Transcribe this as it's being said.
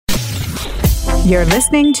You're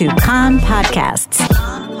listening to Kan Podcasts.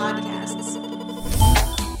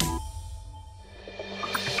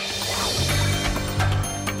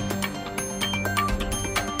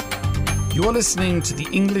 You are listening to the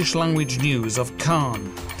English language news of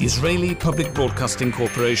Kan, the Israeli Public Broadcasting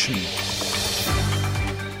Corporation.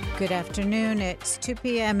 Good afternoon. It's 2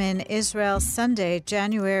 p.m. in Israel, Sunday,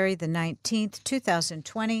 January the 19th,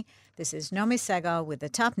 2020. This is Nomi Segal with the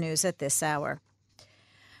top news at this hour.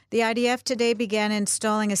 The IDF today began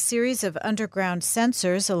installing a series of underground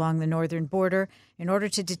sensors along the northern border in order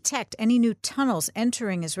to detect any new tunnels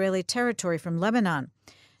entering Israeli territory from Lebanon.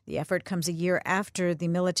 The effort comes a year after the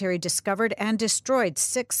military discovered and destroyed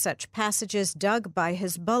 6 such passages dug by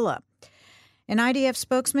Hezbollah. An IDF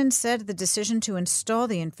spokesman said the decision to install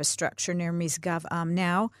the infrastructure near Misgav Am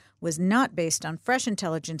now was not based on fresh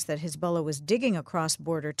intelligence that Hezbollah was digging a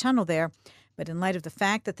cross-border tunnel there, but in light of the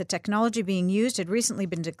fact that the technology being used had recently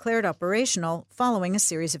been declared operational following a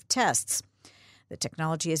series of tests. The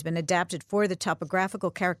technology has been adapted for the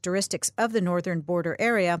topographical characteristics of the northern border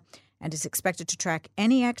area and is expected to track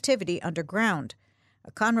any activity underground.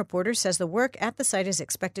 A Kan reporter says the work at the site is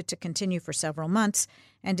expected to continue for several months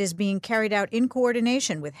and is being carried out in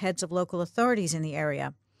coordination with heads of local authorities in the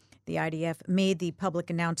area. The IDF made the public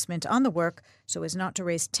announcement on the work so as not to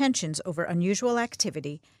raise tensions over unusual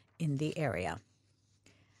activity in the area.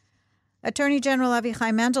 Attorney General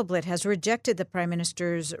Avichai Mandelblit has rejected the Prime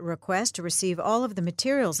Minister's request to receive all of the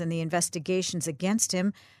materials in the investigations against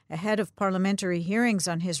him ahead of parliamentary hearings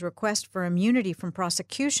on his request for immunity from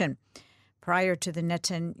prosecution. Prior to the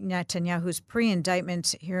Netanyahu's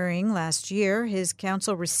pre-indictment hearing last year, his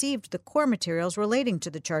counsel received the core materials relating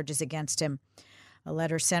to the charges against him. A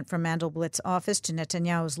letter sent from Mandelblit's office to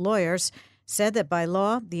Netanyahu's lawyers said that by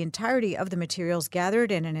law, the entirety of the materials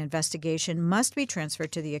gathered in an investigation must be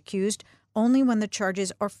transferred to the accused only when the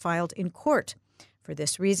charges are filed in court. For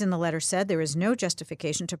this reason, the letter said there is no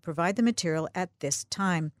justification to provide the material at this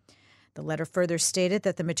time. The letter further stated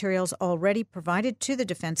that the materials already provided to the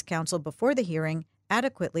defense counsel before the hearing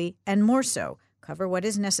adequately, and more so, cover what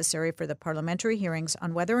is necessary for the parliamentary hearings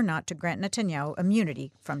on whether or not to grant Netanyahu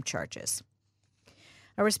immunity from charges.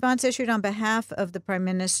 A response issued on behalf of the Prime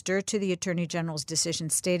Minister to the Attorney General's decision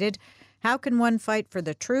stated, "How can one fight for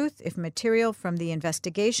the truth if material from the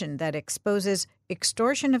investigation that exposes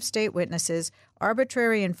extortion of state witnesses,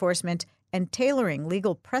 arbitrary enforcement, and tailoring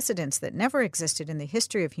legal precedents that never existed in the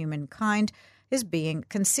history of humankind is being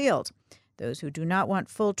concealed? Those who do not want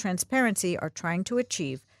full transparency are trying to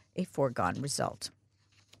achieve a foregone result."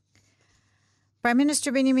 Prime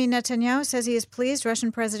Minister Benjamin Netanyahu says he is pleased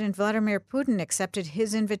Russian President Vladimir Putin accepted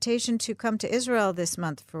his invitation to come to Israel this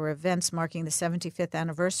month for events marking the 75th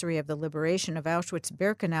anniversary of the liberation of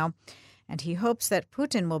Auschwitz-Birkenau, and he hopes that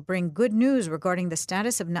Putin will bring good news regarding the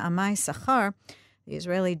status of Naamai Sachar, the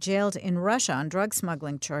Israeli jailed in Russia on drug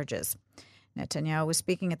smuggling charges. Netanyahu was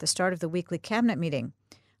speaking at the start of the weekly cabinet meeting.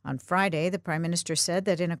 On Friday, the Prime Minister said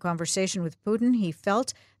that in a conversation with Putin, he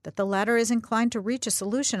felt that the latter is inclined to reach a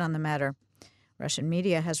solution on the matter. Russian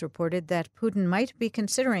media has reported that Putin might be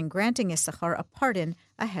considering granting Issachar a pardon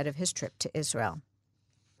ahead of his trip to Israel.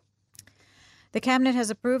 The Cabinet has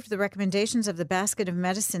approved the recommendations of the Basket of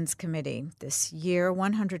Medicines Committee. This year,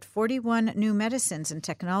 141 new medicines and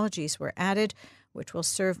technologies were added, which will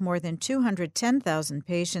serve more than 210,000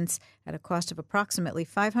 patients at a cost of approximately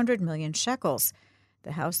 500 million shekels.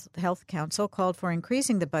 The House Health Council called for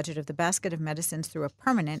increasing the budget of the Basket of Medicines through a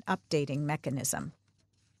permanent updating mechanism.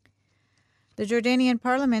 The Jordanian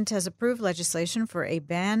parliament has approved legislation for a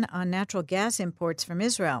ban on natural gas imports from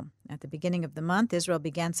Israel. At the beginning of the month, Israel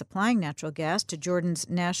began supplying natural gas to Jordan's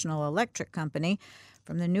national electric company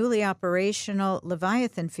from the newly operational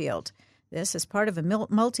Leviathan field. This is part of a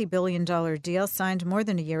multi-billion-dollar deal signed more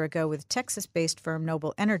than a year ago with Texas-based firm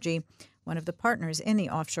Noble Energy, one of the partners in the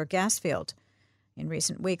offshore gas field. In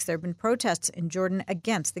recent weeks, there have been protests in Jordan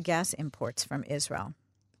against the gas imports from Israel.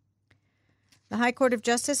 The High Court of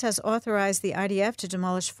Justice has authorized the IDF to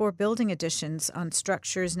demolish 4 building additions on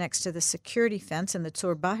structures next to the security fence in the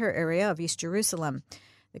Tzur Bahar area of East Jerusalem.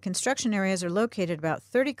 The construction areas are located about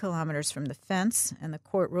 30 kilometers from the fence, and the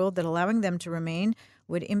court ruled that allowing them to remain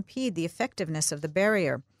would impede the effectiveness of the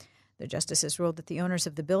barrier. The justices ruled that the owners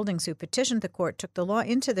of the buildings who petitioned the court took the law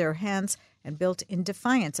into their hands and built in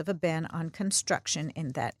defiance of a ban on construction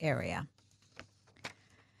in that area.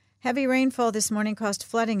 Heavy rainfall this morning caused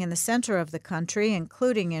flooding in the center of the country,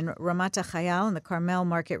 including in Ramat HaChayal in the Carmel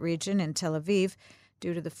Market region in Tel Aviv.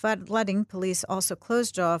 Due to the flooding, police also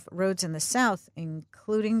closed off roads in the south,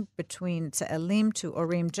 including between Tze'elim to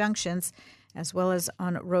Orim junctions, as well as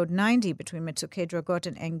on Road 90 between Metzukei Dragot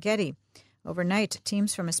and En Gedi. Overnight,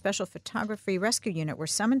 teams from a special photography rescue unit were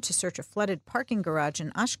summoned to search a flooded parking garage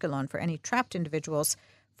in Ashkelon for any trapped individuals.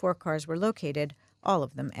 4 cars were located, all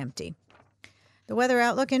of them empty. The weather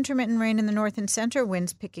outlook: intermittent rain in the north and center,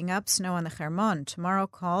 winds picking up, snow on the Hermon. Tomorrow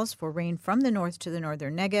calls for rain from the north to the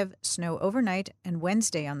northern Negev, snow overnight and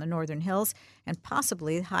Wednesday on the northern hills, and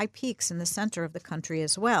possibly high peaks in the center of the country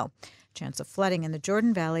as well. Chance of flooding in the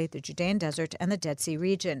Jordan Valley, the Judean Desert, and the Dead Sea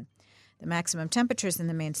region. The maximum temperatures in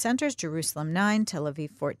the main centers: Jerusalem 9, Tel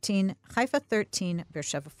Aviv 14, Haifa 13,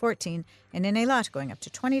 Beersheba 14, and in Eilat going up to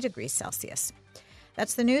 20 degrees Celsius.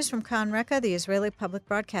 That's the news from Kan Reka, the Israeli Public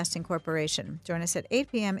Broadcasting Corporation. Join us at 8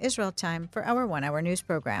 p.m. Israel time for our one-hour news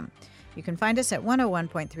program. You can find us at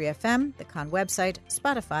 101.3 FM, the Kan website,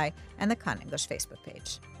 Spotify, and the Kan English Facebook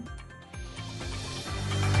page.